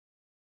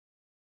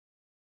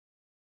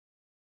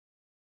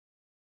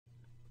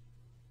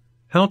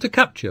How to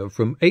capture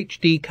from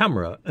HD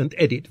camera and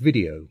edit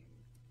video.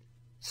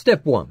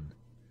 Step 1.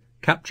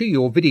 Capture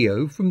your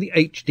video from the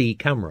HD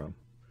camera.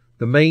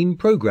 The main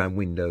program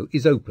window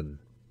is open.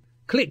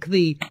 Click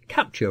the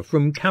Capture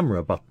from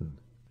Camera button.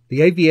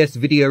 The AVS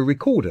Video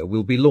Recorder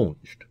will be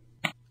launched.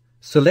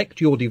 Select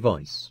your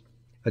device.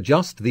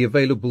 Adjust the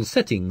available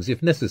settings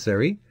if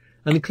necessary,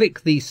 and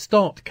click the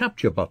Start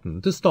Capture button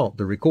to start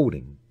the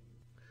recording.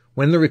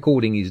 When the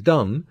recording is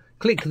done,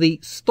 click the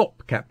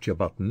Stop Capture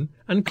button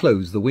and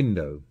close the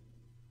window.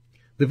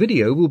 The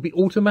video will be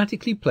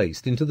automatically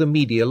placed into the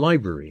media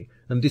library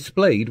and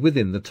displayed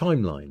within the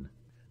timeline.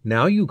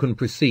 Now you can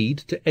proceed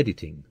to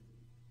editing.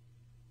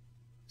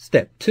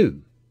 Step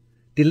 2.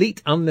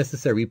 Delete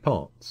unnecessary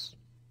parts.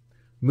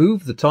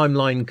 Move the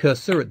timeline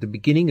cursor at the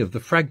beginning of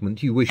the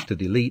fragment you wish to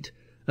delete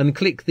and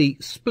click the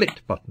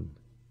Split button.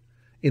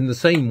 In the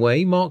same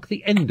way, mark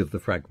the end of the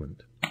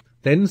fragment.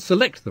 Then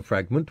select the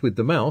fragment with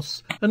the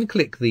mouse and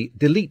click the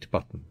Delete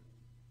button.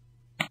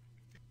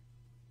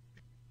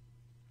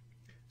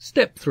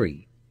 Step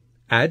 3.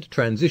 Add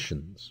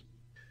transitions.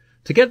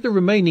 To get the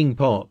remaining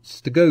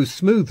parts to go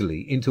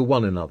smoothly into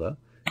one another,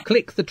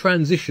 click the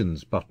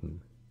Transitions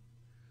button.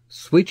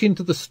 Switch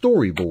into the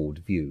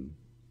Storyboard view.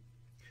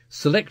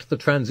 Select the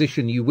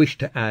transition you wish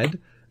to add,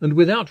 and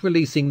without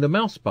releasing the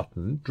mouse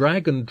button,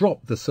 drag and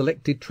drop the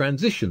selected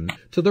transition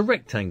to the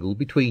rectangle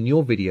between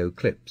your video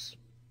clips.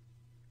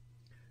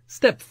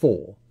 Step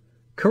 4.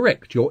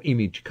 Correct your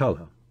image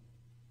color.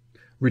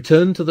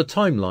 Return to the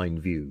timeline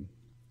view.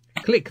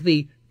 Click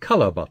the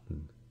Color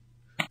button.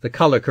 The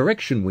color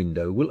correction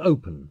window will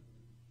open.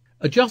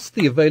 Adjust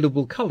the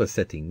available color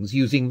settings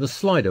using the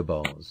slider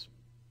bars.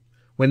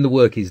 When the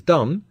work is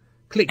done,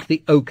 click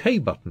the OK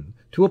button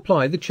to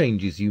apply the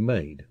changes you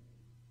made.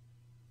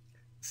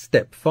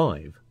 Step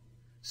 5.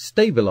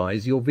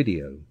 Stabilize your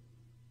video.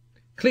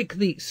 Click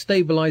the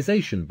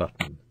Stabilization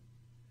button.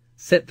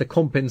 Set the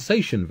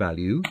compensation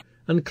value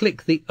and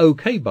click the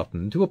OK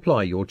button to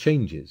apply your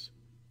changes.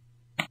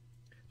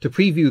 To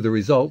preview the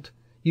result,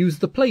 use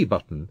the Play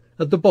button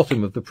at the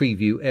bottom of the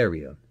preview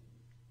area.